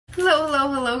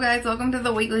Hello guys, welcome to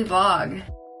the weekly vlog.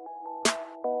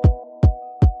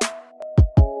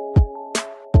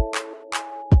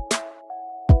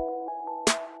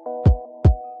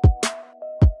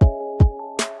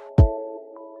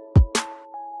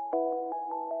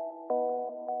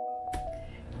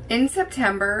 In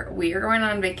September, we are going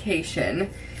on vacation.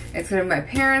 It's going to be my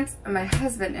parents, my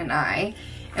husband, and I.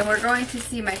 And we're going to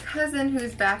see my cousin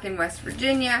who's back in West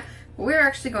Virginia. We're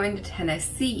actually going to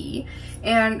Tennessee.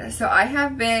 And so I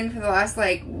have been for the last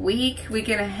week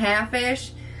and a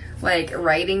half-ish,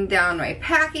 writing down my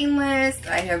packing list.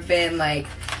 I have been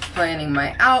planning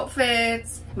my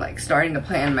outfits, starting to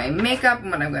plan my makeup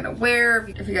and what I'm going to wear.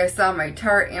 If you guys saw my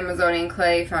Tarte Amazonian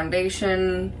Clay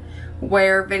foundation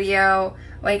wear video,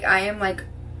 I am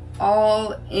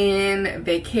all in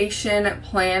vacation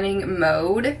planning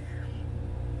mode.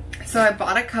 So I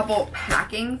bought a couple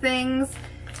packing things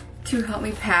to help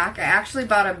me pack. I actually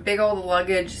bought a big old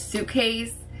luggage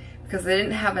suitcase because I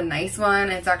didn't have a nice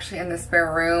one. It's actually in the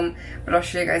spare room, but I'll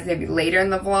show you guys maybe later in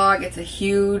the vlog. It's a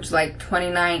huge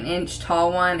 29-inch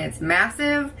tall one. It's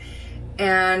massive.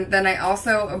 And then I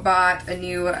also bought a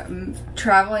new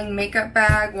traveling makeup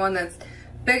bag, one that's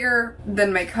bigger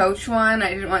than my Coach one.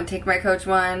 I didn't want to take my Coach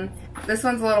one. This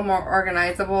one's a little more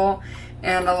organizable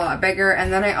and a lot bigger.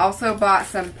 And then I also bought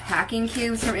some packing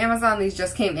cubes from Amazon. These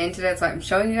just came in today, so I'm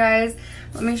showing you guys.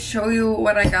 Let me show you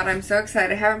what I got. I'm so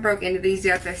excited. I haven't broke into these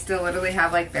yet. I still literally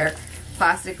have their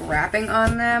plastic wrapping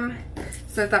on them.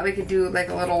 So I thought we could do a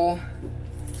little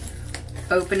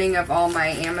opening of all my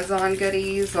Amazon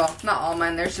goodies. Well, not all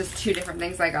mine. There's just 2 different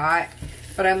things I got.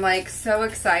 But I'm so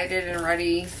excited and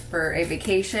ready for a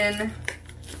vacation.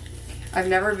 I've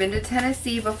never been to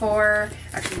Tennessee before.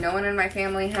 Actually, no one in my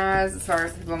family has, as far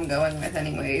as who I'm going with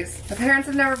anyways. My parents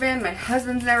have never been, my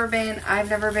husband's never been, I've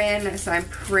never been, so I'm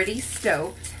pretty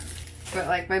stoked.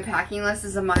 But my packing list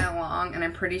is a mile long, and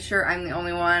I'm pretty sure I'm the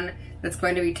only one that's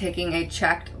going to be taking a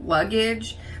checked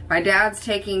luggage. My dad's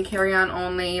taking carry-on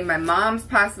only, my mom's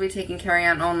possibly taking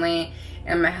carry-on only,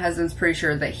 and my husband's pretty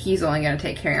sure that he's only going to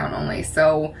take carry-on only.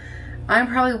 So I'm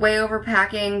probably way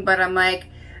overpacking, but I'm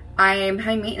I am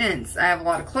high maintenance. I have a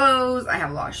lot of clothes, I have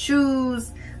a lot of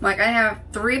shoes. I have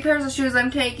 3 pairs of shoes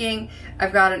I'm taking.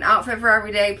 I've got an outfit for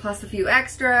every day plus a few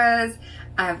extras.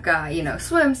 I've got,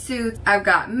 swimsuits. I've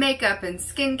got makeup and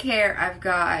skincare. I've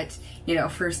got,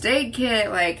 first aid kit.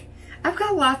 I've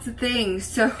got lots of things.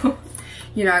 So,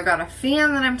 I've got a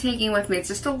fan that I'm taking with me. It's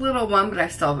just a little one, but I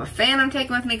still have a fan I'm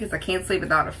taking with me because I can't sleep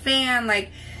without a fan.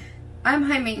 I'm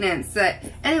high maintenance. But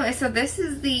anyway, so this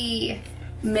is the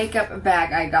makeup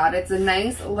bag I got. It's a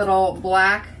nice little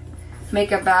black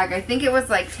makeup bag. I think it was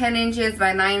 10 inches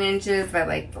by 9 inches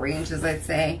by 3 inches, I'd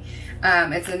say.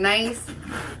 It's a nice,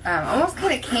 almost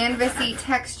kind of canvasy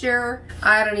texture.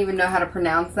 I don't even know how to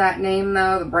pronounce that name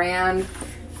though, the brand.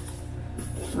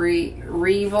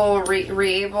 Revel,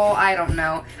 I don't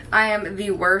know. I am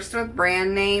the worst with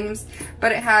brand names,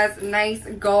 but it has nice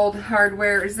gold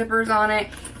hardware zippers on it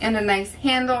and a nice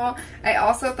handle. I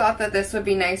also thought that this would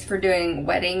be nice for doing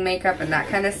wedding makeup and that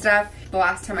kind of stuff. The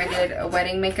last time I did a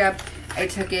wedding makeup, I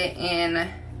took it in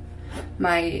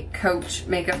my Coach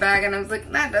makeup bag and I was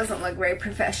like, that doesn't look very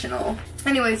professional.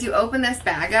 Anyways, you open this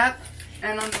bag up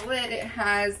and on the lid it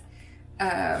has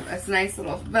it's a nice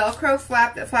little Velcro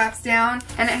flap that flaps down,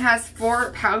 and it has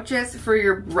 4 pouches for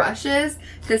your brushes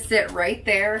to sit right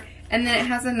there, and then it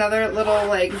has another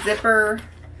little zipper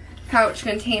pouch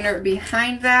container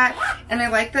behind that. And I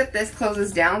like that this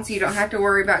closes down so you don't have to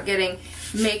worry about getting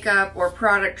makeup or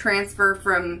product transfer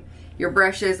from your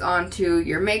brushes onto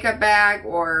your makeup bag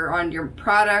or on your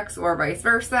products or vice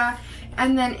versa.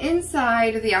 And then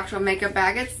inside the actual makeup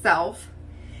bag itself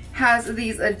has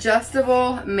these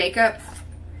adjustable makeup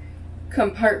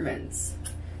compartments.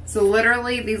 So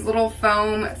literally these little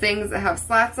foam things that have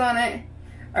slats on it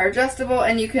are adjustable,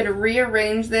 and you could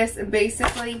rearrange this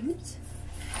basically. Oops,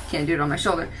 can't do it on my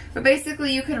shoulder, but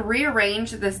basically you could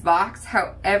rearrange this box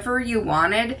however you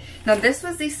wanted. Now this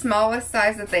was the smallest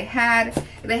size that they had.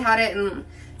 They had it in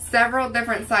several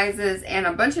different sizes and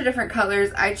a bunch of different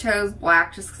colors. I chose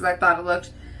black just because I thought it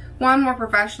looked, 1, more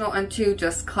professional, and 2,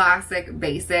 just classic,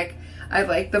 basic. I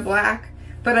like the black,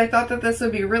 but I thought that this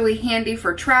would be really handy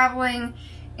for traveling,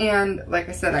 and like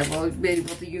I said, I will be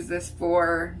able to use this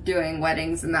for doing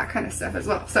weddings and that kind of stuff as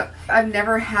well. So I've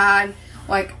never had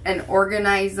an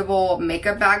organizable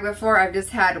makeup bag before. I've just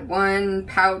had 1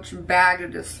 pouch bag to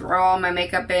just throw all my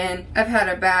makeup in. I've had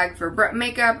a bag for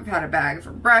makeup, I've had a bag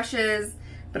for brushes,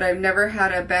 but I've never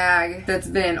had a bag that's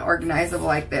been organizable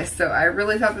like this. So I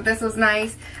really thought that this was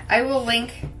nice. I will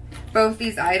link both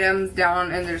these items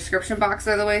down in the description box,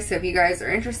 by the way, so if you guys are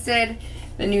interested,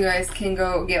 then you guys can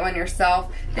go get one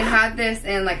yourself. They had this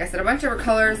in, like I said, a bunch of different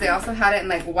colors. They also had it in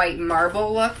like white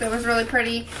marble look that was really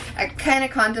pretty. I kind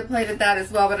of contemplated that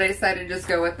as well, but I decided to just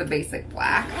go with the basic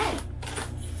black.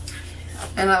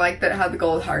 And I like that it had the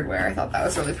gold hardware. I thought that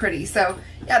was really pretty. So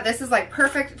yeah, this is like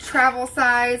perfect travel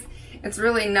size. It's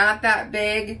really not that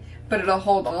big, but it'll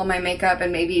hold all my makeup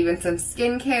and maybe even some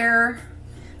skincare.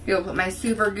 Be able to put my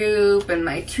Super Goop and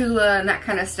my Tula and that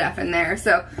kind of stuff in there.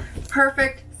 So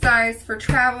perfect size for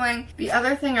traveling. The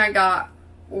other thing I got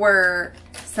were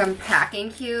some packing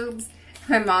cubes.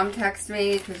 My mom texted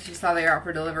me because she saw they were out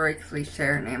for delivery because we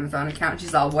share an Amazon account.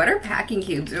 She's all, what are packing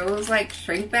cubes? It was like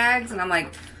shrink bags. And I'm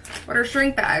like, what are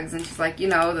shrink bags? And she's like, you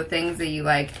know, the things that you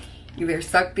like either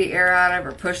suck the air out of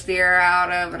or push the air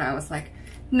out of. And I was like,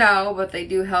 no, but they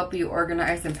do help you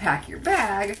organize and pack your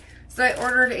bag. So I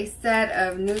ordered a set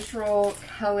of neutral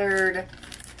colored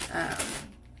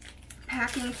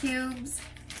packing cubes.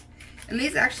 And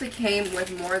these actually came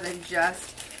with more than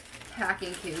just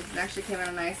packing cubes. It actually came in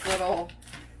a nice little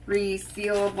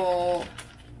resealable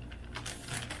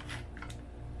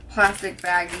plastic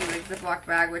baggie, like Ziploc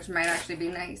bag, which might actually be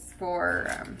nice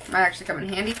for, might actually come in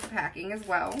handy for packing as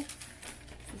well. So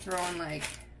throwing like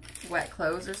wet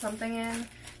clothes or something in.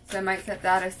 So I might set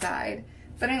that aside.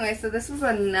 But anyway, so this was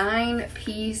a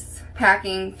 9-piece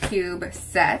packing cube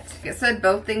set. It said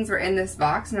both things were in this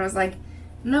box, and I was like,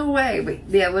 no way. But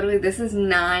yeah, literally this is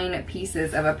 9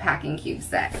 pieces of a packing cube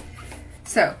set.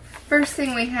 So first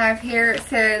thing we have here, it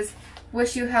says,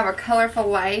 wish you have a colorful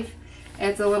life. And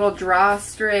it's a little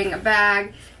drawstring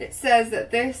bag. It says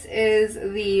that this is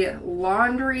the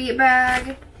laundry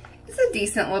bag. It's a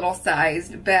decent little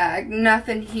sized bag.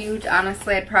 Nothing huge.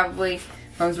 Honestly, I'd probably,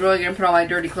 if I was really going to put all my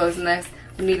dirty clothes in this,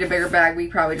 we need a bigger bag. We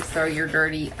probably just throw your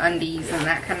dirty undies and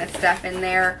that kind of stuff in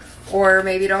there. Or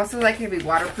maybe it also like to be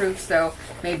waterproof, so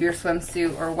maybe your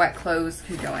swimsuit or wet clothes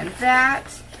could go in that.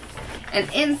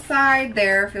 And inside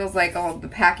there, feels like all the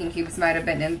packing cubes might have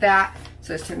been in that.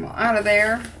 So let's take them all out of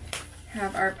there.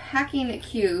 Have our packing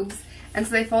cubes, and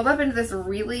so they fold up into this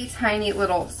really tiny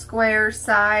little square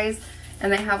size,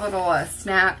 and they have little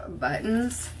snap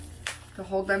buttons to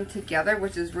hold them together,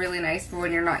 which is really nice for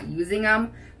when you're not using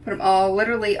them. Put them all,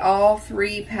 literally all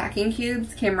 3 packing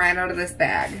cubes came right out of this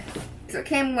bag. So it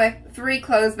came with 3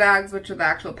 clothes bags, which are the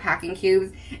actual packing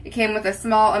cubes. It came with a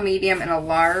small, a medium, and a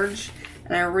large,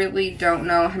 and I really don't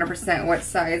know 100% what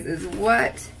size is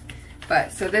what,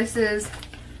 but so this is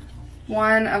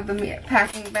one of the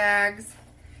packing bags.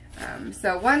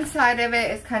 So one side of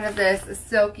it is kind of this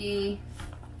silky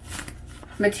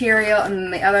material, and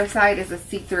then the other side is a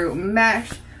see-through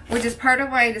mesh, which is part of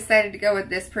why I decided to go with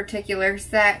this particular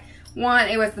set. One,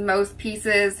 it was the most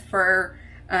pieces for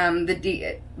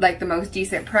the most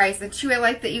decent price. And two, I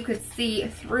like that you could see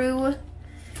through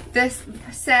this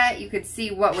set. You could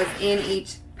see what was in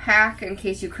each pack in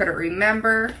case you couldn't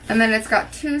remember. And then it's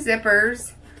got 2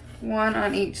 zippers, one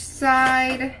on each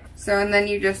side. So, and then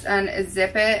you just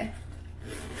unzip it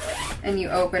and you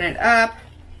open it up,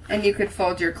 and you could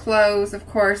fold your clothes, of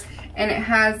course. And it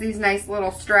has these nice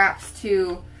little straps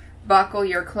to buckle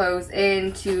your clothes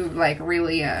in to like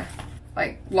really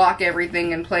like lock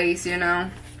everything in place, you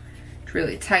know, to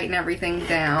really tighten everything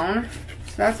down.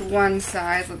 So that's one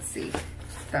size. Let's see.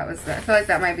 That was the, I feel like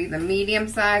that might be the medium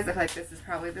size. I feel like this is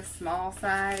probably the small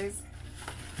size.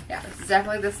 Yeah, this is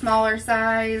definitely the smaller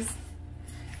size.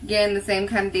 Again, the same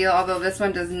kind of deal, although this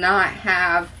one does not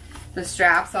have the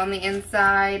straps on the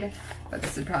inside. But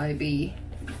this would probably be,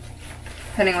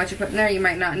 depending on what you put in there, you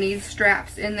might not need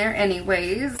straps in there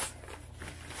anyways.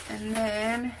 And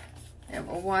then I have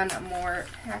one more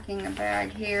packing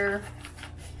bag here.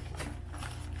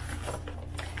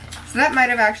 So that might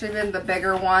have actually been the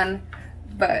bigger one,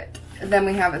 but then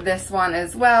we have this one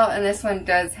as well, and this one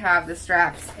does have the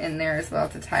straps in there as well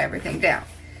to tie everything down.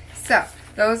 So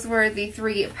those were the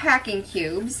 3 packing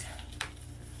cubes,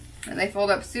 and they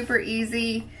fold up super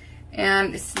easy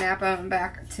and snap them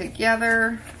back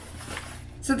together.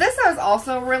 So this I was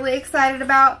also really excited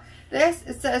about. This,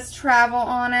 it says travel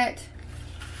on it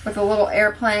with a little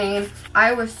airplane.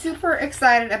 I was super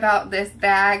excited about this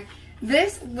bag.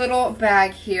 This little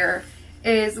bag here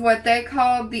is what they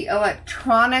call the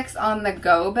electronics on the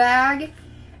go bag.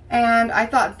 And I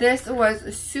thought this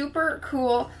was super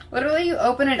cool. Literally you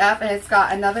open it up and it's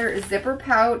got another zipper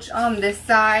pouch on this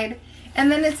side. And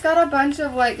then it's got a bunch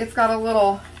of like, it's got a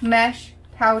little mesh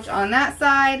pouch on that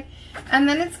side. And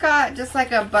then it's got just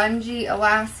like a bungee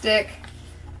elastic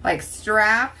like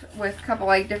strap with a couple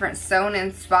like different sewn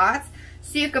in spots.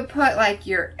 So you could put like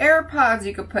your AirPods,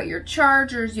 you could put your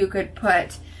chargers, you could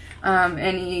put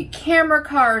any camera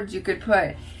cards, you could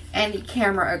put any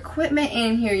camera equipment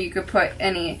in here. You could put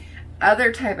any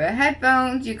other type of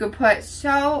headphones. You could put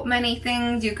so many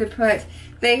things. You could put,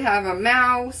 they have a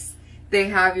mouse, they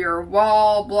have your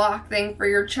wall block thing for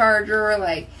your charger.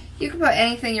 Like, you could put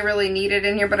anything you really needed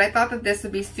in here, but I thought that this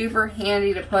would be super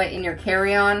handy to put in your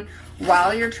carry-on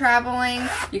while you're traveling.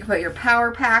 You can put your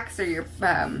power packs or your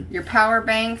power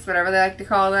banks, whatever they like to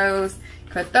call those.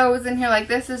 Put those in here. Like,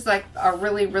 this is like a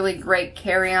really, really great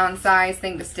carry-on size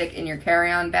thing to stick in your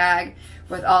carry-on bag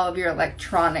with all of your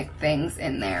electronic things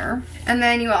in there. And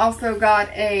then you also got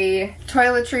a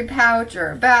toiletry pouch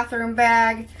or a bathroom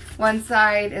bag. One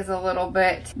side is a little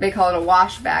bit, they call it a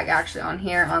wash bag actually on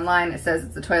here. Online it says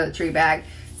it's a toiletry bag.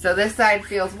 So this side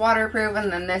feels waterproof,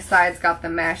 and then this side's got the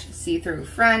mesh see-through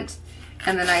front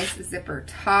and the nice zipper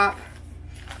top.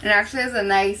 And it actually has a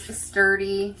nice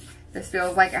sturdy, this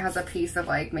feels like it has a piece of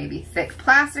like maybe thick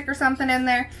plastic or something in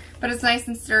there, but it's nice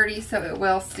and sturdy so it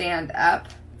will stand up.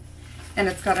 And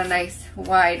it's got a nice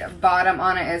wide bottom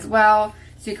on it as well.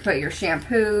 So you can put your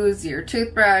shampoos, your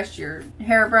toothbrush, your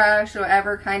hairbrush,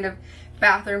 whatever kind of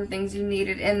bathroom things you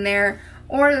needed in there.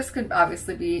 Or this could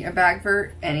obviously be a bag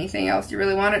for anything else you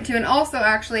really want it to. And also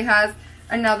actually has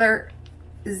another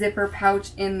zipper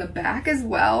pouch in the back as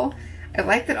well. I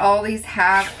like that all these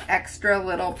have extra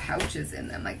little pouches in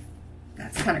them. Like,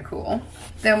 that's kind of cool.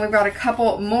 Then we've got a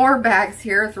couple more bags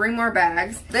here, 3 more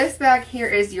bags. This bag here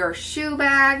is your shoe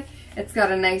bag. It's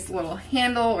got a nice little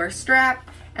handle or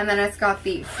strap, and then it's got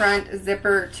the front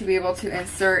zipper to be able to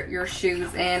insert your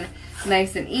shoes in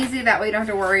nice and easy. That way you don't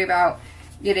have to worry about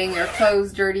getting your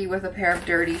clothes dirty with a pair of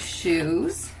dirty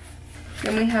shoes.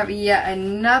 Then we have yet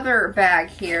another bag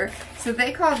here. So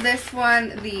they call this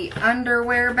one the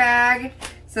underwear bag.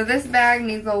 So this bag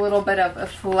needs a little bit of a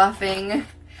fluffing,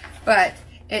 but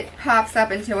it pops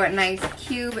up into a nice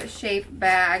cube-shaped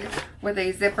bag with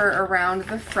a zipper around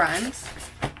the front.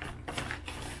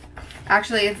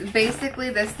 Actually, it's basically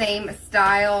the same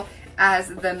style as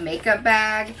the makeup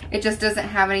bag. It just doesn't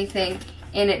have anything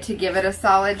in it to give it a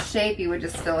solid shape. You would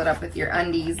just fill it up with your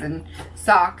undies and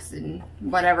socks and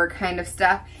whatever kind of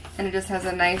stuff. And it just has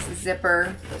a nice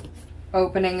zipper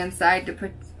opening inside to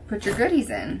put your goodies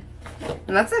in.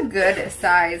 And that's a good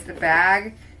sized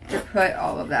bag to put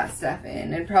all of that stuff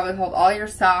in. It'd probably hold all your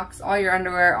socks, all your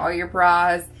underwear, all your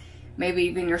bras, maybe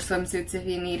even your swimsuits if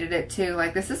you needed it too.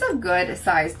 Like, this is a good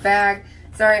sized bag.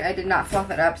 Sorry, I did not fluff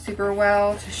it up super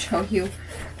well to show you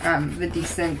the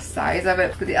decent size of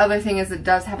it. But the other thing is it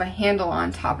does have a handle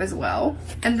on top as well.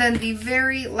 And then the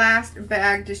very last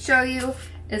bag to show you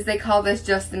is, they call this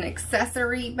just an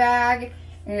accessory bag.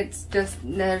 It's just,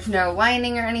 there's no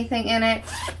lining or anything in it.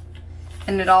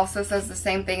 And it also says the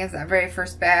same thing as that very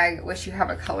first bag, wish you have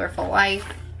a colorful life.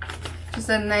 Just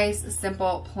a nice,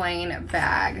 simple, plain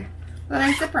bag with a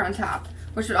nice zipper on top,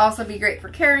 which would also be great for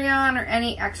carry-on or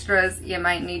any extras you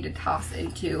might need to toss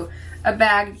into a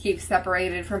bag to keep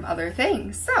separated from other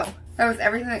things. So that was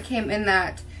everything that came in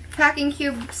that packing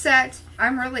cube set.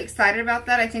 I'm really excited about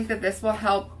that. I think that this will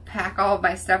help pack all of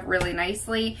my stuff really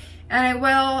nicely, and I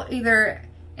will either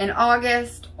in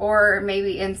August or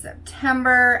maybe in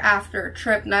September after a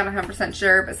trip, not 100%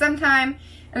 sure, but sometime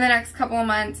in the next couple of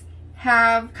months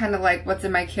have kind of like what's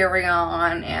in my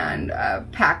carry-on and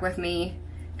pack with me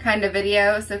kind of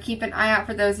video. So keep an eye out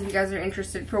for those if you guys are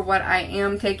interested for what I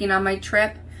am taking on my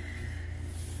trip.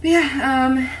 But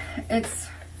yeah, it's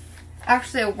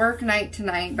actually a work night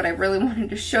tonight, but I really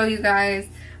wanted to show you guys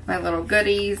my little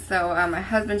goodies. So my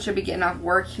husband should be getting off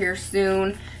work here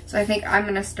soon, so I think I'm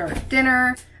gonna start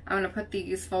dinner. I'm gonna put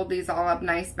these, fold these all up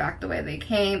nice back the way they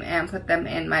came, and put them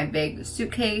in my big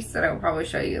suitcase that I will probably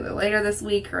show you either later this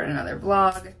week or in another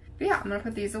vlog. But yeah, I'm gonna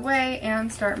put these away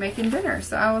and start making dinner.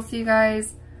 So I will see you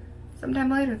guys sometime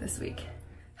later this week.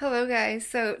 Hello guys,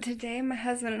 so today my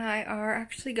husband and I are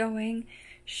actually going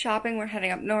shopping. We're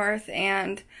heading up north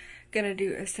and gonna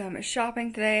do some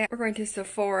shopping today. We're going to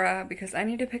Sephora because I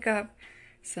need to pick up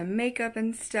some makeup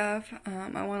and stuff.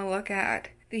 I want to look at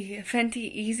the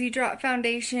Fenty Easy Drop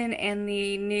foundation and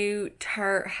the new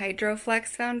Tarte Hydro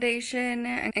Flex foundation,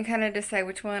 and kind of decide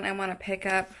which one I want to pick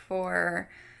up for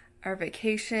our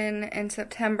vacation in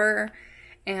September.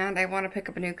 And I want to pick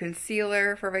up a new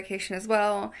concealer for vacation as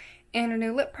well, and a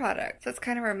new lip product. So that's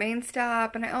kind of our main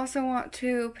stop. And I also want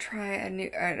to try an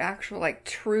actual like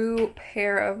true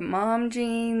pair of mom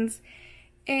jeans,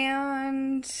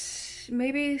 and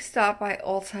maybe stop by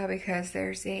Ulta because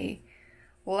there's a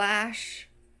lash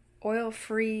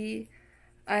oil-free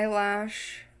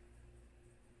eyelash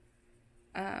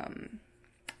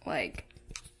like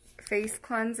face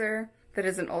cleanser that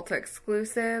is an Ulta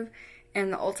exclusive,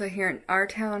 and the Ulta here in our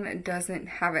town doesn't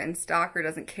have it in stock or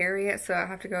doesn't carry it, so I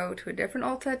have to go to a different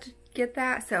Ulta to get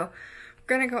that. So I'm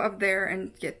gonna go up there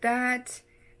and get that,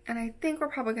 and I think we're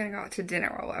probably gonna go out to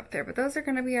dinner while we're up there, but those are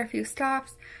gonna be our few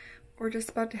stops. We're just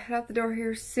about to head out the door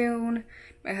here soon.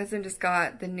 My husband just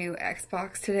got the new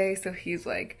Xbox today, so he's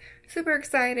like super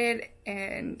excited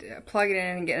and plugging it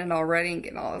in and getting it all ready and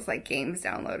getting all his like games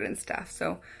downloaded and stuff.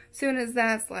 So as soon as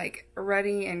that's like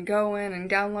ready and going and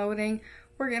downloading,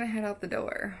 we're gonna head out the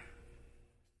door.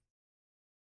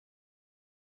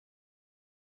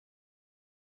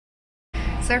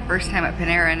 It's our first time at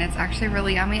Panera and it's actually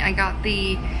really yummy. I got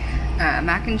the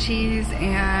mac and cheese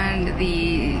and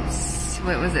the,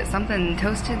 what was it, something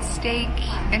toasted steak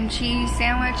and cheese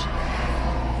sandwich,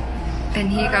 and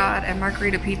he got a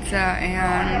margarita pizza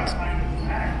and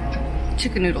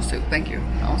chicken noodle soup. Thank you,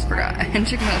 I almost forgot. And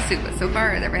chicken noodle soup, but so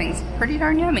far everything's pretty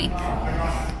darn yummy.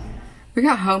 We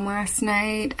got home last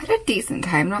night at a decent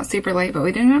time, not super late, but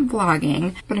we didn't end up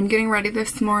vlogging. But I'm getting ready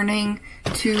this morning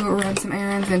to run some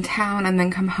errands in town and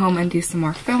then come home and do some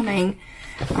more filming.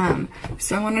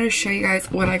 So I wanted to show you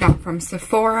guys what I got from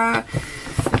Sephora.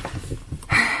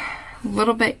 A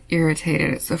little bit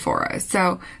irritated at Sephora.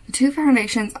 So the two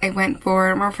foundations I went for, I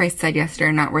don't remember if I said yesterday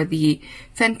or not, were the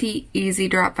Fenty Easy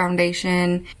Drop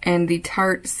Foundation and the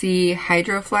Tarte C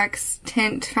Hydroflex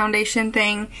Tint Foundation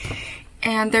thing.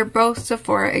 And they're both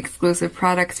Sephora exclusive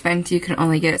products. Fenty you can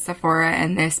only get at Sephora,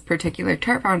 and this particular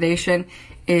Tarte foundation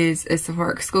is a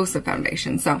Sephora exclusive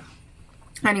foundation. So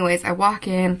anyways, I walk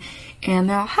in and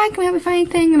they're all, hi, can we help you find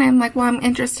anything? And I'm like, well, I'm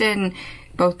interested in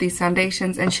both these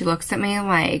foundations. And she looks at me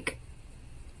like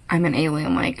I'm an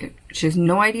alien. Like, she has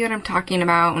no idea what I'm talking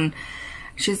about. And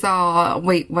she's all,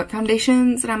 wait, what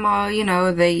foundations? And I'm all, you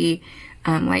know, the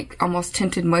like almost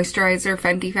tinted moisturizer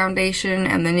Fenty foundation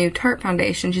and the new Tarte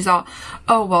foundation. She's all,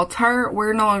 oh, well, Tarte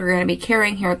we're no longer going to be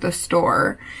carrying here at the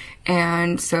store.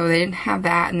 And so they didn't have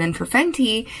that. And then for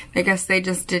Fenty, I guess they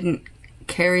just didn't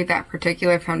carry that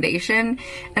particular foundation,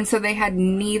 and so they had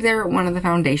neither one of the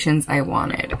foundations I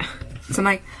wanted. So I'm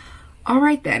like, all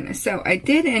right then. So I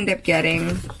did end up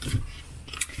getting,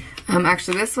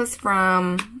 actually this was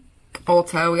from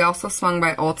Ulta. We also swung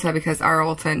by Ulta because our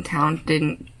Ulta in town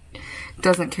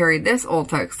doesn't carry this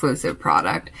Ulta exclusive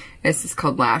product. This is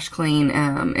called Lash Clean.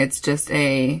 It's just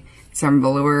a some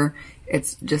velour.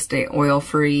 It's just a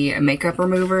oil-free makeup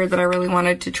remover that I really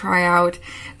wanted to try out.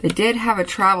 They did have a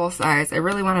travel size. I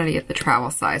really wanted to get the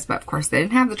travel size, but of course they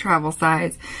didn't have the travel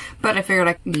size. But I figured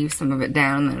I could use some of it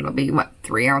down, and it'll be, what,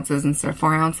 3 ounces instead of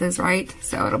 4 ounces, right?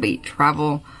 So it'll be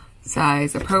travel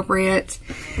size appropriate.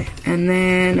 And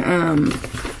then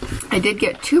I did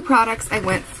get 2 products I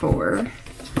went for.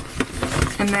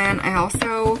 And then I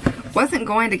also wasn't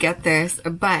going to get this,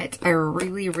 but I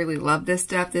really, really love this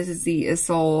stuff. This is the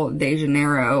Sol de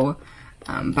Janeiro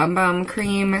Bum Bum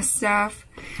Cream stuff.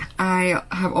 I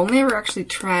have only ever actually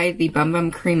tried the Bum Bum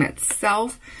Cream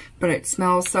itself, but it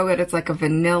smells so good. It's like a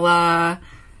vanilla,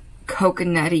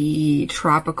 coconutty,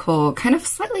 tropical, kind of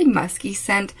slightly musky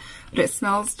scent, but it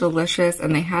smells delicious.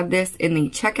 And they had this in the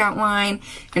checkout line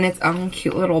in its own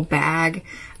cute little bag.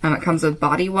 It comes with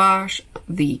body wash,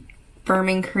 the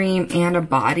firming cream, and a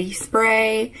body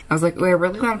spray. I was like, oh, I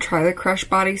really want to try the Crush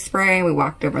body spray. And we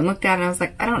walked over and looked at it, and I was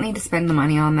like, I don't need to spend the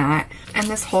money on that. And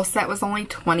this whole set was only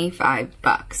 25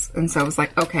 bucks. And so I was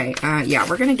like, okay, yeah,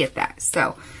 we're gonna get that.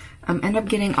 So end up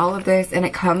getting all of this, and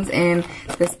it comes in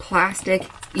this plastic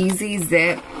easy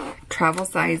zip travel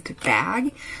sized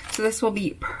bag. So this will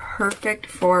be perfect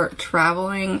for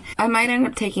traveling. I might end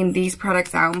up taking these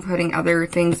products out and putting other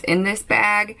things in this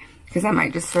bag, because I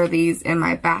might just throw these in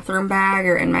my bathroom bag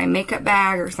or in my makeup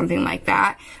bag or something like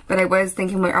that. But I was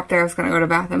thinking when we were up there I was going to go to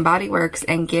Bath & Body Works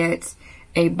and get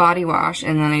a body wash,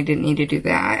 and then I didn't need to do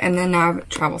that. And then now I have a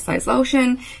travel size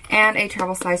lotion and a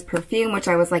travel size perfume, which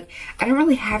I was like, I don't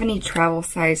really have any travel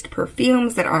sized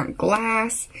perfumes that aren't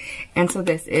glass. And so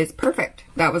this is perfect.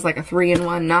 That was like a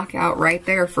 3-in-1 knockout right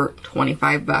there for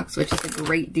 25 bucks, which is a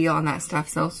great deal on that stuff.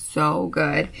 So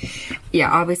good. Yeah,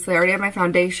 obviously I already have my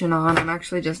foundation on. I'm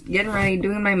actually just getting ready,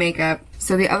 doing my makeup.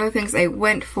 So the other things I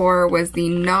went for was the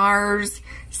NARS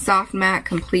Soft Matte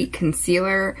Complete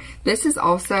Concealer. This is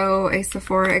also a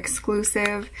Sephora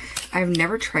exclusive. I've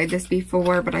never tried this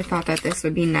before, but I thought that this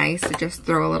would be nice to just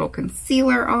throw a little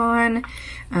concealer on.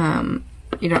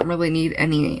 You don't really need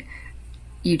any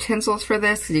utensils for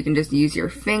this because you can just use your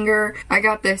finger. I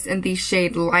got this in the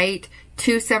shade Light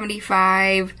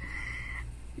 275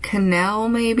 Canal,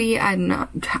 maybe. I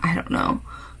don't know.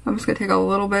 I'm just gonna take a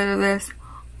little bit of this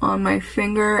on my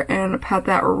finger and pat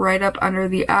that right up under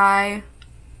the eye.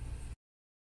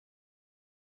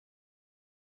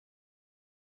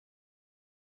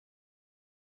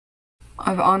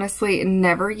 I've honestly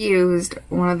never used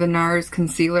one of the NARS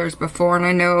concealers before, and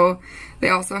I know they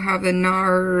also have the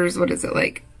NARS, what is it,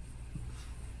 like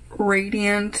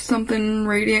Radiant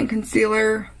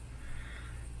concealer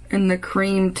in the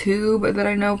cream tube that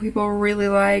I know people really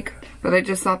like. But I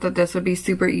just thought that this would be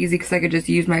super easy because I could just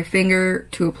use my finger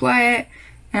to apply it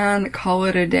and call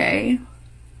it a day.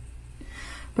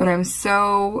 But I'm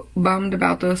so bummed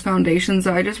about those foundations,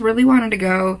 so I just really wanted to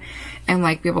go and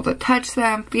like be able to touch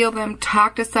them, feel them,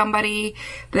 talk to somebody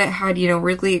that had, you know,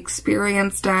 really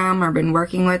experienced them or been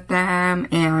working with them,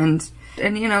 and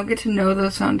you know, get to know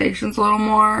those foundations a little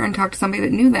more and talk to somebody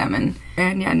that knew them.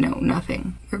 And yeah, no,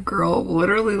 nothing. The girl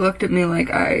literally looked at me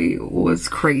like I was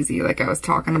crazy, like I was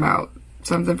talking about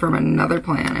something from another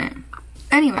planet.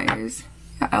 Anyways,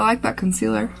 yeah, I like that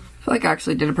concealer. I feel like I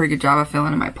actually did a pretty good job of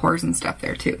filling in my pores and stuff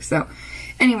there too. So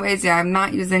anyways, yeah, I'm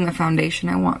not using the foundation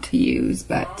I want to use,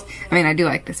 but I mean, I do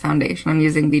like this foundation. I'm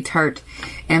using the Tarte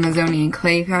Amazonian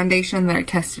Clay foundation that I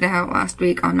tested out last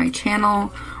week on my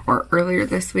channel, or earlier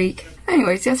this week.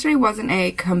 Anyways, yesterday wasn't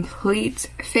a complete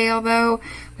fail though.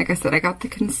 Like I said, I got the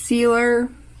concealer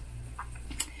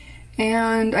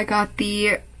and I got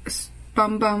the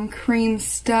Bum Bum cream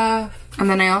stuff. And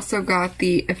then I also got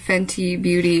the Fenty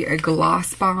Beauty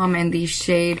Gloss Bomb in the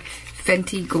shade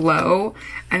Fenty Glow.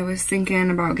 I was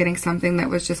thinking about getting something that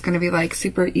was just going to be like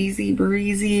super easy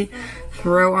breezy,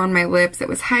 throw on my lips, that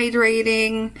was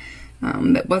hydrating,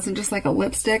 that wasn't just like a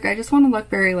lipstick. I just want to look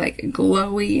very like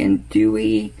glowy and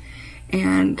dewy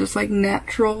and just like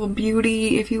natural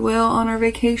beauty, if you will, on our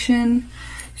vacation.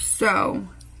 So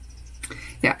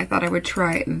yeah, I thought I would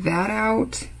try that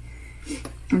out.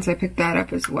 And so I picked that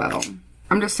up as well.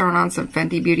 I'm just throwing on some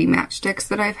Fenty Beauty matchsticks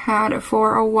that I've had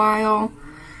for a while.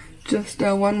 Just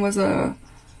one was a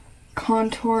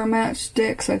contour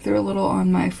matchstick, so I threw a little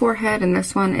on my forehead, and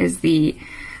this one is the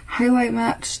highlight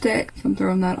matchstick. So I'm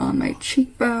throwing that on my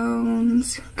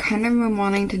cheekbones. Kind of been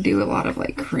wanting to do a lot of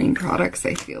like cream products,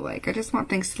 I feel like. I just want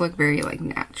things to look very like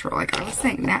natural, like I was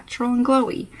saying, natural and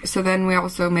glowy. So then we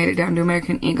also made it down to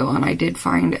American Eagle, and I did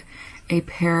find a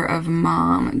pair of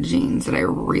mom jeans that I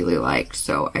really liked,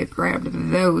 so I grabbed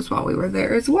those while we were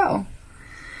there as well.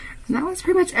 And that was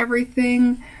pretty much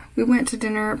everything. We went to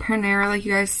dinner at Panera, like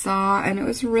you guys saw, and it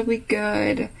was really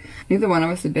good. Neither one of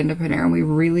us had been to Panera, and we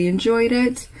really enjoyed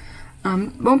it.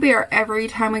 Won't be our every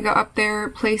time we go up there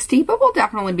place to eat, but we'll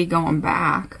definitely be going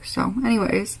back. So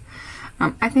anyways,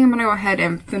 I think I'm gonna go ahead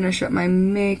and finish up my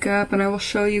makeup, and I will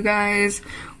show you guys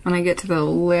when I get to the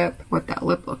lip what that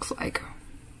lip looks like.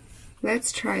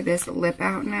 Let's try this lip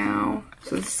out now.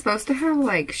 So this is supposed to have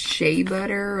like shea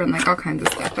butter and like all kinds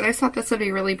of stuff, but I thought this would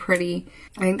be really pretty.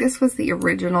 I think this was the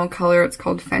original color. It's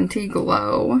called Fenty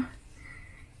Glow.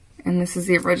 And this is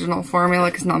the original formula,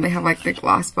 because now they have like the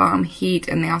Gloss Bomb Heat,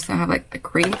 and they also have like the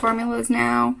cream formulas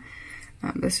now.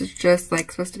 This is just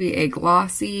like supposed to be a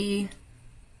glossy,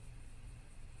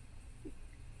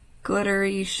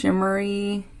 glittery,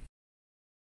 shimmery.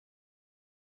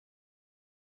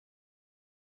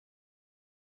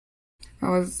 I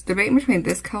was debating between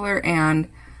this color and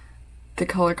the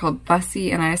color called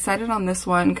Fussy, and I decided on this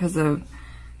one because of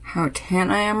how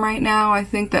tan I am right now. I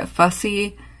think that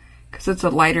Fussy, because it's a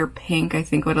lighter pink, I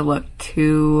think would have looked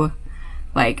too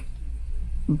like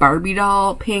Barbie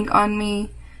doll pink on me.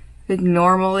 I think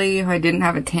normally if I didn't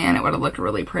have a tan it would have looked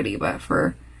really pretty, but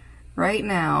for right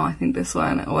now I think this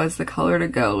one was the color to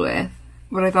go with.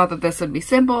 But I thought that this would be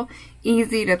simple,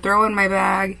 easy to throw in my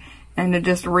bag, and to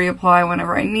just reapply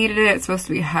whenever I needed it. It's supposed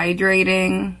to be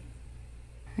hydrating.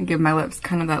 I give my lips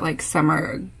kind of that like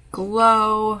summer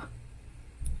glow.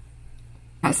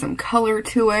 Has some color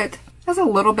to it. Has a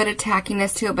little bit of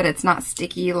tackiness to it, but it's not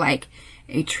sticky like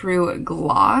a true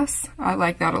gloss. I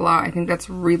like that a lot. I think that's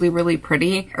really, really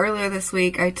pretty. Earlier this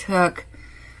week I took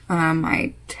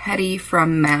my Teddy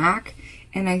from MAC,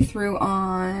 and I threw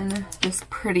on this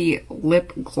pretty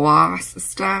lip gloss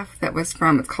stuff that was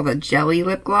from, it's called a jelly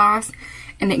lip gloss,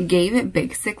 and it gave it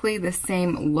basically the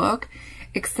same look,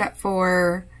 except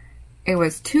for it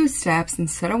was 2 steps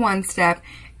instead of 1 step,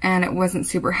 and it wasn't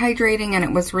super hydrating, and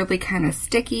it was really kind of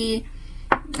sticky.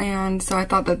 And so I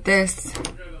thought that this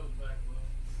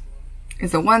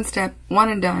is a 1 step, 1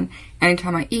 and done.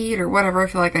 Anytime I eat or whatever, I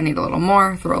feel like I need a little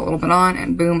more, throw a little bit on,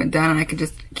 and boom, it's done. And I could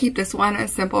just keep this one, a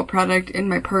simple product, in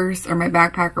my purse or my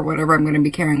backpack or whatever I'm going to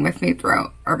be carrying with me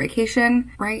throughout our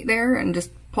vacation, right there, and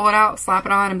just pull it out, slap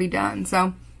it on, and be done.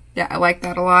 So yeah, I like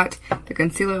that a lot. The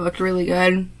concealer looked really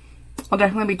good. I'll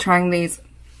definitely be trying these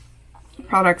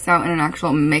products out in an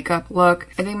actual makeup look.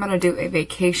 I think I'm going to do a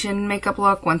vacation makeup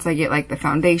look once I get like the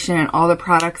foundation and all the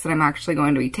products that I'm actually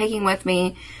going to be taking with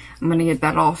me. I'm going to get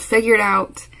that all figured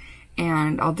out,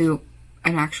 and I'll do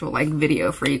an actual like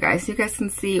video for you guys so you guys can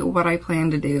see what I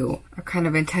plan to do. I've kind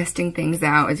of been testing things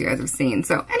out, as you guys have seen.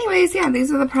 So anyways, yeah,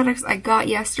 these are the products I got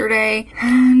yesterday,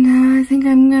 and I think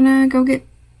I'm gonna go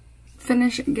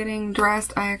finish getting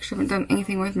dressed. I actually haven't done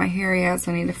anything with my hair yet,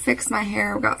 so I need to fix my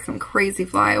hair. I've got some crazy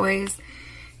flyaways,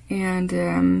 and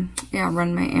yeah,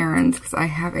 run my errands because I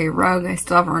have a rug. I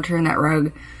still haven't returned that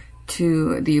rug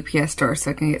to the UPS store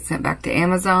so I can get sent back to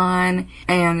Amazon,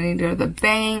 and I need to go to the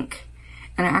bank.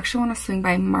 And I actually want to swing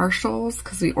by Marshall's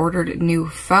because we ordered new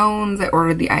phones. I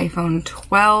ordered the iPhone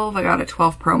 12. I got a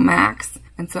 12 Pro Max.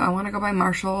 And so I want to go by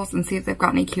Marshall's and see if they've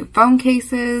got any cute phone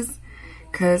cases,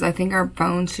 because I think our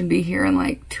phones should be here in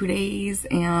like 2 days.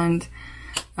 And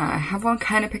I have one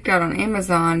kind of picked out on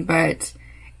Amazon, but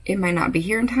it might not be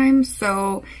here in time.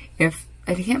 So if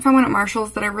I can't find one at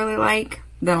Marshall's that I really like,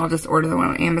 then I'll just order the one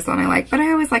on Amazon I like. But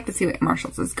I always like to see what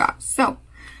Marshall's has got. So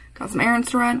got some errands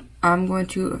to run. I'm going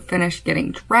to finish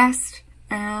getting dressed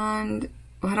and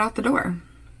we'll head out the door.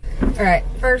 Alright,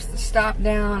 first stop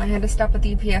down. I had to stop at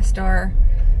the UPS store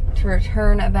to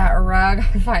return that rug.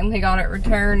 I finally got it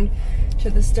returned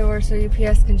to the store so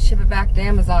UPS can ship it back to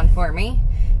Amazon for me.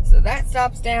 So that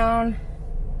stop's down,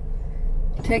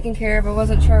 taken care of. I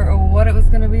wasn't sure what it was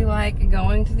going to be like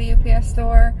going to the UPS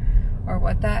store or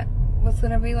what that was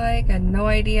gonna be like. I had no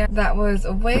idea. That was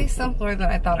way simpler than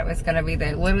I thought it was gonna be.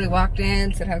 They literally walked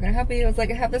in, said, how can I help you? I was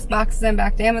like, I have this box sent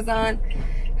back to Amazon.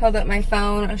 Held up my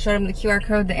phone, I showed them the QR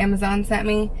code that Amazon sent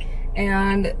me,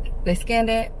 and they scanned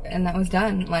it, and that was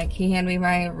done. Like, he handed me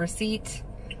my receipt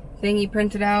thing he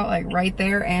printed out, like right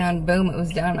there, and boom, it was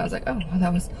done. I was like, oh, well,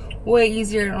 that was way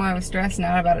easier. I don't know why I was stressing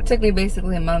out about it. It took me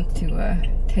basically a month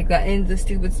to take that into the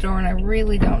stupid store, and I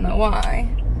really don't know why.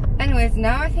 Anyways,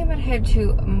 now I think I'm gonna head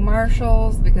to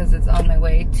Marshall's because it's on my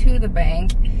way to the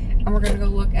bank, and we're gonna go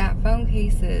look at phone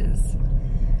cases.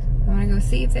 I'm gonna go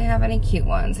see if they have any cute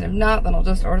ones, and if not, then I'll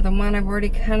just order the one I've already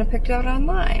kind of picked out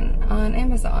online on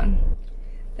Amazon.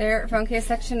 Their phone case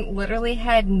section literally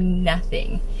had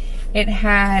nothing. It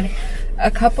had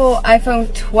a couple iPhone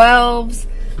 12s,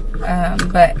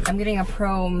 but I'm getting a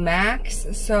Pro Max,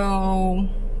 so,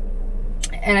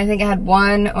 and I think I had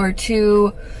 1 or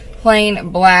 2 plain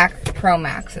black Pro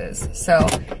Maxes, so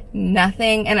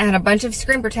nothing. And I had a bunch of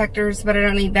screen protectors, but I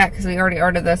don't need that because we already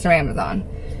ordered those from Amazon.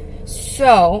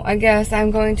 So I guess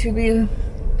I'm going to be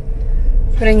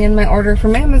putting in my order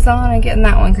from Amazon and getting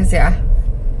that one, because yeah,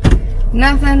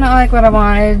 nothing like what I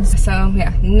wanted. So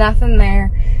yeah, nothing there.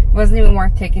 It wasn't even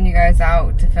worth taking you guys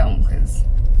out to film, because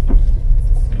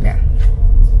yeah.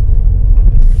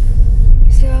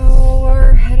 So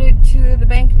we're headed to the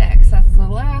bank next. That's the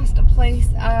last place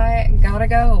I gotta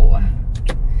go.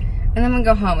 And then I'm gonna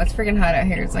go home. It's freaking hot out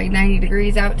here. It's like 90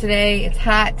 degrees out today. It's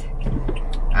hot.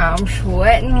 I'm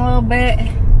sweating a little bit.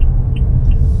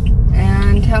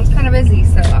 And town's kind of busy,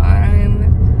 so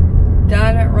I'm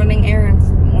done running errands.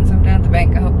 Once I'm done at the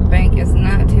bank, I hope the bank is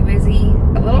not too busy.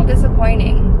 A little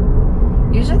disappointing.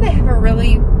 Usually they have a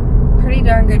really pretty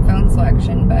darn good phone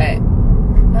selection, but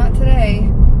not today.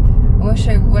 I wish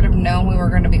I would have known we were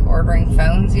going to be ordering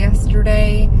phones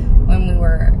yesterday when we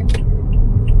were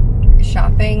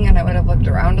shopping, and I would have looked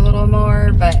around a little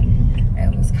more, but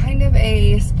it was kind of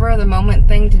a spur of the moment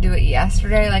thing to do it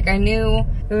yesterday. Like, I knew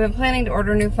we've been planning to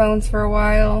order new phones for a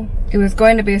while. It was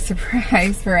going to be a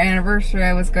surprise for our anniversary.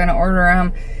 I was going to order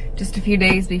them just a few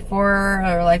days before,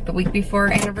 or like the week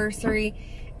before anniversary,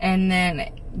 and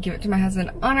then give it to my husband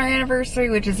on our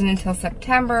anniversary, which isn't until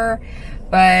September.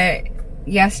 But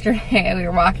yesterday we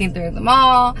were walking through the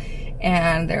mall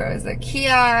and there was a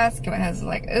kiosk, and my husband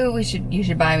was like, oh, you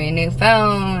should buy me a new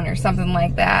phone or something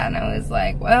like that. And I was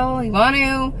like, well, you want to?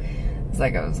 I was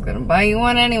like, I was gonna buy you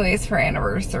one anyways for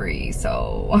anniversary.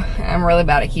 So I'm really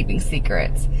bad at keeping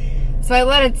secrets. So I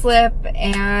let it slip,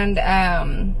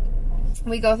 and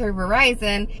we go through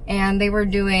Verizon, and they were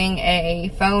doing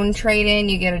a phone trade-in.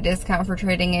 You get a discount for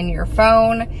trading in your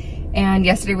phone. And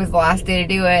yesterday was the last day to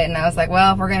do it, and I was like,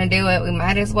 well, if we're gonna do it, we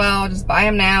might as well just buy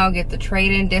them now, get the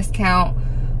trade-in discount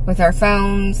with our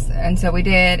phones. And so we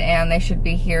did, and they should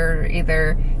be here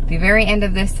either the very end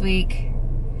of this week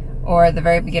or the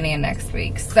very beginning of next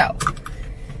week. So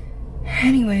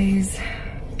anyways,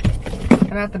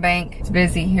 I'm at the bank. It's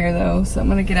busy here though, so I'm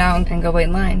gonna get out and go wait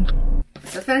in line.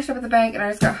 So I finished up at the bank, and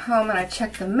I just got home and I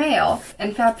checked the mail,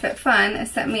 and FabFitFun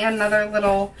sent me another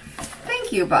little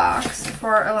thank you box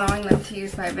for allowing them to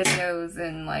use my videos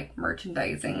and like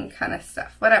merchandising kind of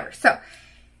stuff, whatever. So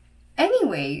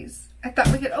anyways, I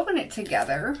thought we could open it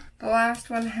together. The last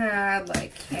one had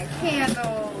like a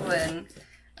candle and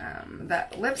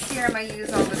that lip serum I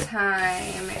use all the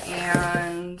time,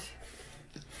 and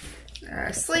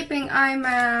a sleeping eye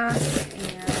mask,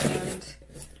 and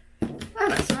I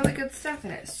don't know, some really good stuff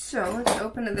in it. So let's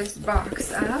open this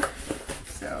box up.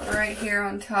 So right here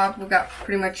on top, we've got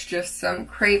pretty much just some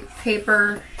crepe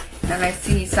paper, and I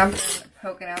see something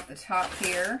poking out the top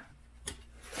here.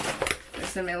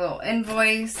 There's a little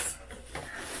invoice.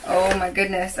 Oh my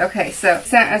goodness. Okay, so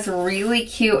sent us a really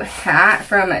cute hat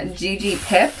from Gigi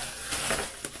Pip.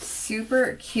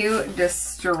 Super cute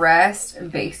distressed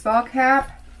baseball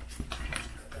cap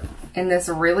in this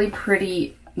really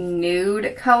pretty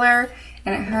nude color,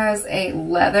 and it has a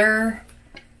leather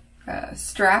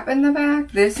strap in the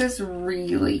back. This is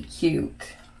really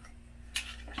cute.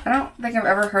 I don't think I've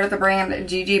ever heard of the brand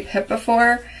Gigi Pip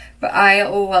before, but I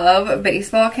love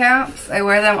baseball caps. I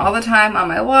wear them all the time on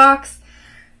my walks.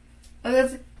 Look at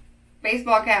this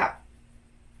baseball cap.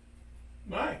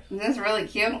 Nice. Isn't this really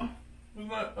cute?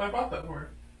 I bought that for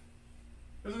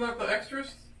you. Isn't that the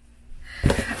extras?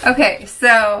 Okay,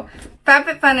 so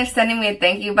FabFitFun is sending me a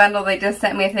thank you bundle. They just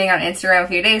sent me a thing on Instagram a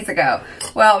few days ago.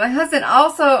 Well, my husband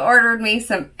also ordered me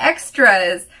some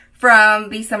extras from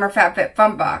the Summer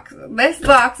FabFitFun box. This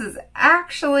box is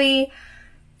actually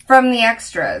from the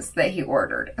extras that he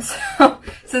ordered. So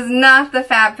this is not the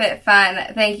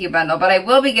FabFitFun thank you bundle, but I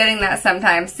will be getting that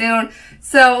sometime soon.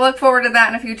 So look forward to that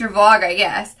in a future vlog, I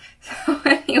guess. So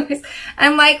anyways,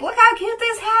 I'm like, look how cute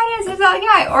this hat is. He's like,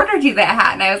 yeah, I ordered you that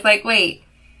hat. And I was like, wait,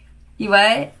 you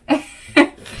what?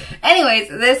 Anyways,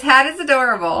 this hat is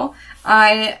adorable.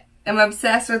 I am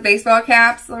obsessed with baseball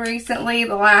caps recently.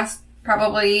 The last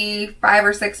probably 5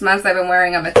 or 6 months I've been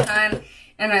wearing them a ton.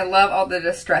 And I love all the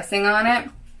distressing on it.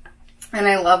 And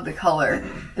I love the color.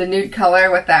 The nude color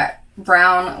with that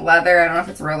brown leather. I don't know if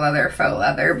it's real leather or faux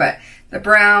leather, but the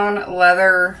brown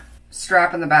leather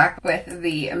strap in the back with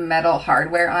the metal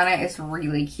hardware on it is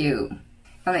really cute.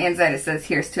 On the inside it says,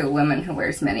 here's to a woman who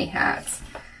wears many hats.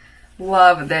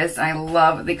 Love this. I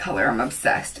love the color. I'm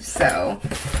obsessed. So,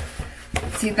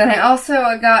 let's see. Then I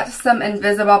also got some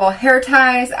Invisibobble hair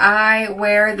ties. I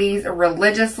wear these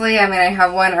religiously. I mean, I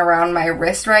have one around my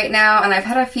wrist right now, and I've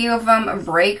had a few of them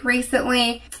break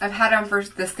recently. I've had them for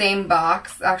the same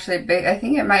box. Actually, I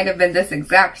think it might have been this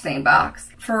exact same box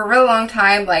for a really long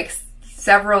time, like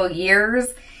several years.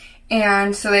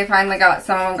 And so they finally got,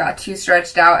 some of them got too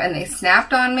stretched out and they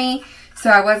snapped on me. So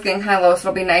I was getting kind of low, so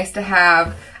it'll be nice to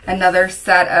have another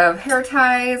set of hair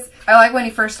ties. I like when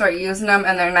you first start using them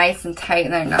and they're nice and tight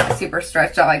and they're not super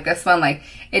stretched out like this one. Like,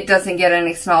 it doesn't get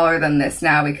any smaller than this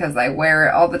now because I wear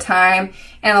it all the time.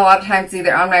 And a lot of times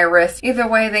either on my wrist, either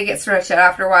way they get stretched out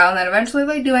after a while, and then eventually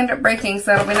they do end up breaking.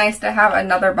 So it'll be nice to have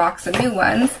another box of new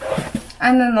ones.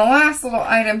 And then the last little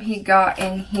item he got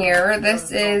in here,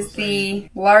 this is the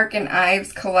Lark and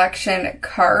Ives collection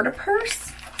card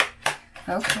purse.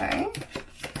 Okay.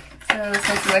 So this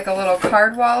is like a little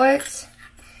card wallet.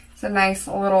 It's a nice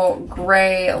little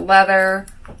gray leather.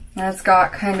 And it's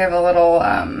got kind of a little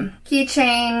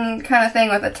keychain kind of thing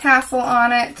with a tassel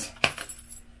on it.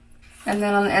 And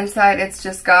then on the inside it's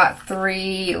just got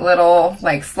 3 little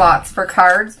like slots for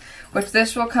cards, which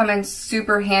this will come in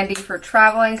super handy for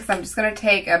traveling because I'm just going to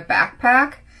take a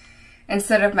backpack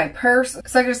instead of my purse.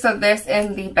 So I just put this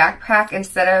in the backpack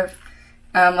instead of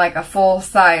like a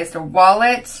full-sized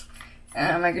wallet.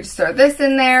 I could just throw this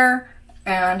in there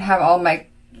and have all my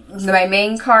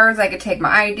main cards. I could take my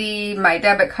ID, my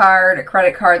debit card, a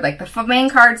credit card, like the main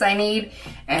cards I need,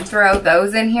 and throw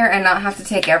those in here and not have to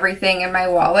take everything in my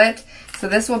wallet. So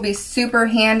this will be super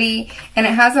handy, and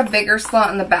it has a bigger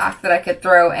slot in the back that I could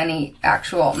throw any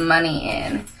actual money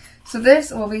in. So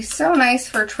this will be so nice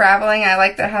for traveling. I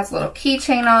like that it has a little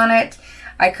keychain on it.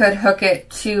 I could hook it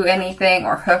to anything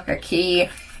or hook a key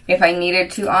if I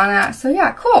needed to on that. So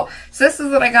yeah, cool. So this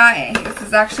is what I got. This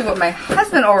is actually what my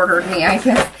husband ordered me, I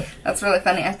guess. That's really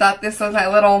funny. I thought this was my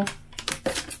little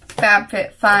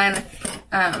FabFitFun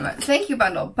thank you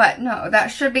bundle. But no, that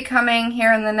should be coming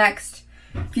here in the next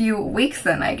few weeks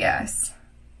then, I guess.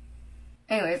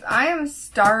 Anyways, I am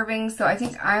starving, so I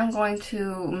think I'm going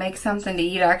to make something to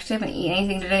eat. I actually haven't eaten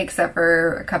anything today except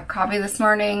for a cup of coffee this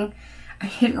morning.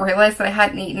 I didn't realize that I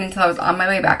hadn't eaten until I was on my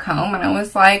way back home, and I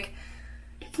was like,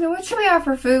 you know, what should we have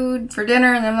for food for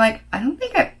dinner? And I'm like, I don't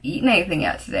think I've eaten anything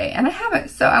yet today, and I haven't.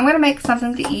 So I'm going to make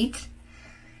something to eat,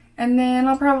 and then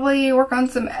I'll probably work on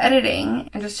some editing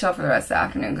and just chill for the rest of the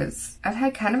afternoon because I've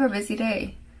had kind of a busy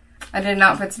day. I did an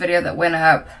outfits video that went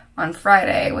up on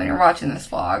Friday when you're watching this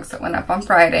vlog, so it went up on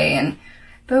Friday, and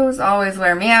those always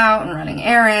wear me out, and running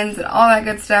errands and all that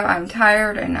good stuff. I'm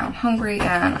tired and now I'm hungry,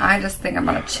 and I just think I'm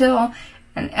going to chill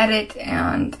and edit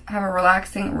and have a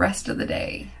relaxing rest of the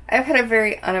day. I've had a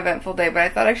very uneventful day, but I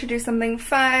thought I should do something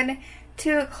fun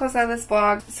to close out this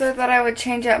vlog. So I thought I would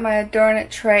change out my Adorn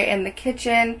It tray in the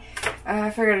kitchen. I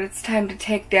figured it's time to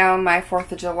take down my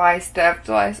 4th of July stuff.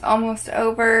 July's almost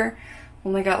over.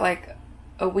 Only got like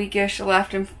a weekish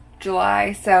left in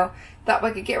July, so thought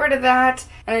we could get rid of that.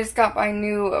 And I just got my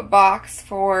new box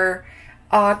for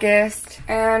August,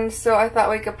 and so I thought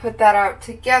we could put that out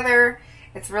together.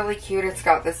 It's really cute. It's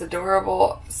got this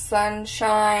adorable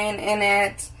sunshine in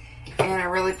it and a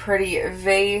really pretty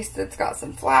vase. It's got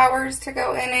some flowers to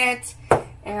go in it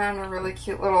and a really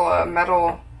cute little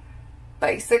metal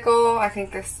bicycle. I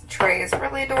think this tray is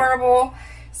really adorable.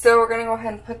 So we're going to go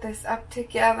ahead and put this up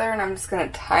together, and I'm just going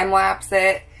to time lapse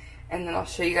it, and then I'll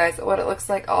show you guys what it looks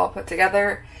like all put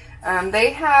together.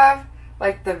 They have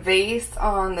like the vase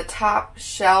on the top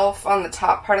shelf on the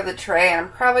top part of the tray, and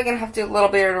I'm probably going to have to do a little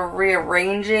bit of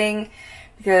rearranging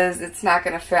because it's not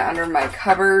going to fit under my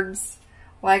cupboards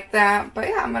like that. But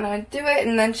yeah, I'm going to do it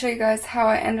and then show you guys how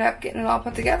I ended up getting it all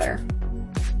put together.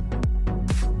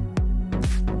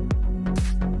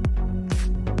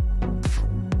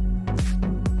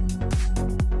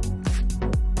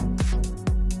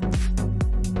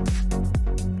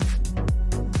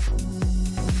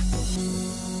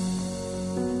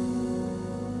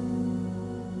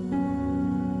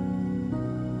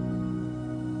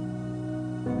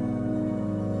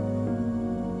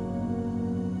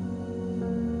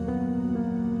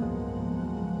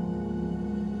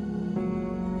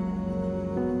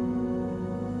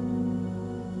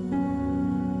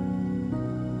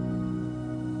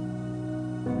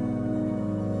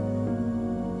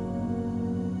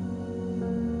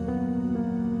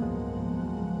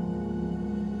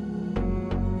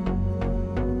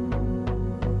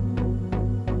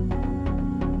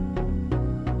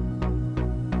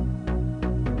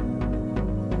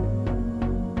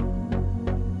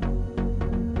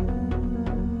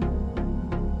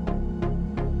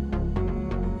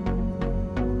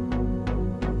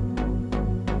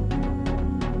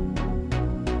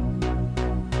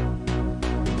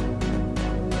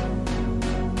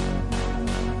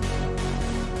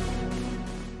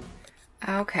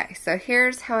 Okay, so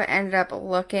here's how it ended up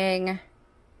looking.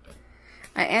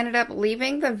 I ended up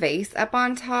leaving the vase up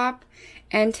on top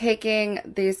and taking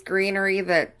this greenery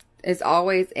that is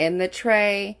always in the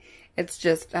tray. It's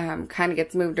just kind of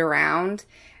gets moved around.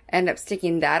 End up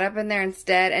sticking that up in there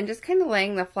instead and just kind of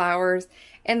laying the flowers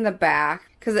in the back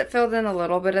because it filled in a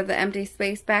little bit of the empty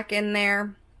space back in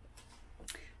there.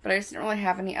 But I just didn't really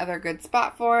have any other good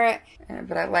spot for it.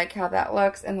 But I like how that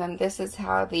looks. And then this is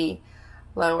how the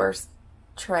lower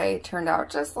tray turned out,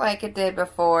 just like it did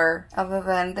before, other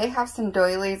than they have some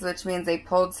doilies, which means they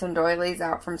pulled some doilies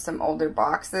out from some older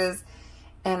boxes.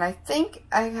 And I think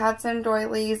I had some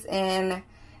doilies in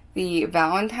the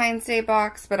Valentine's Day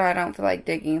box, but I don't feel like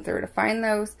digging through to find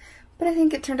those. But I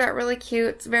think it turned out really cute.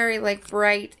 It's very like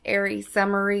bright, airy,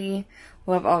 summery.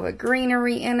 Love all the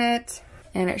greenery in it.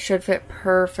 And it should fit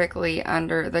perfectly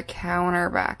under the counter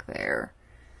back there.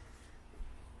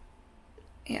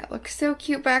 Yeah, it looks so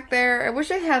cute back there. I wish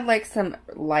I had like some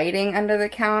lighting under the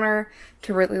counter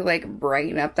to really like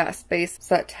brighten up that space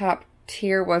so that top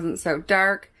tier wasn't so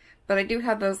dark. But I do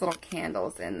have those little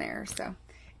candles in there, so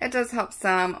it does help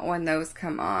some when those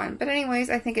come on. But anyways,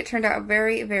 I think it turned out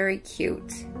very, very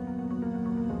cute.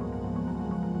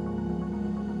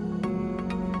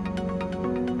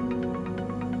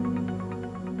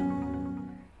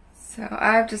 So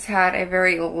I've just had a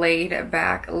very laid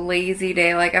back, lazy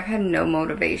day. Like I've had no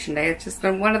motivation day. It's just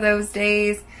been one of those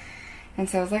days. And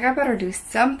so I was like, I better do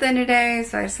something today.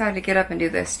 So I decided to get up and do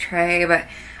this tray. But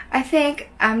I think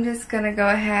I'm just going to go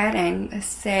ahead and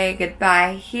say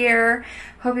goodbye here.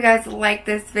 Hope you guys liked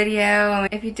this video.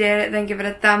 If you did, then give it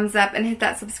a thumbs up and hit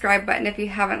that subscribe button if you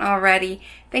haven't already.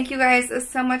 Thank you guys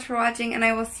so much for watching, and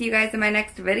I will see you guys in my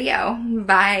next video.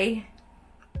 Bye.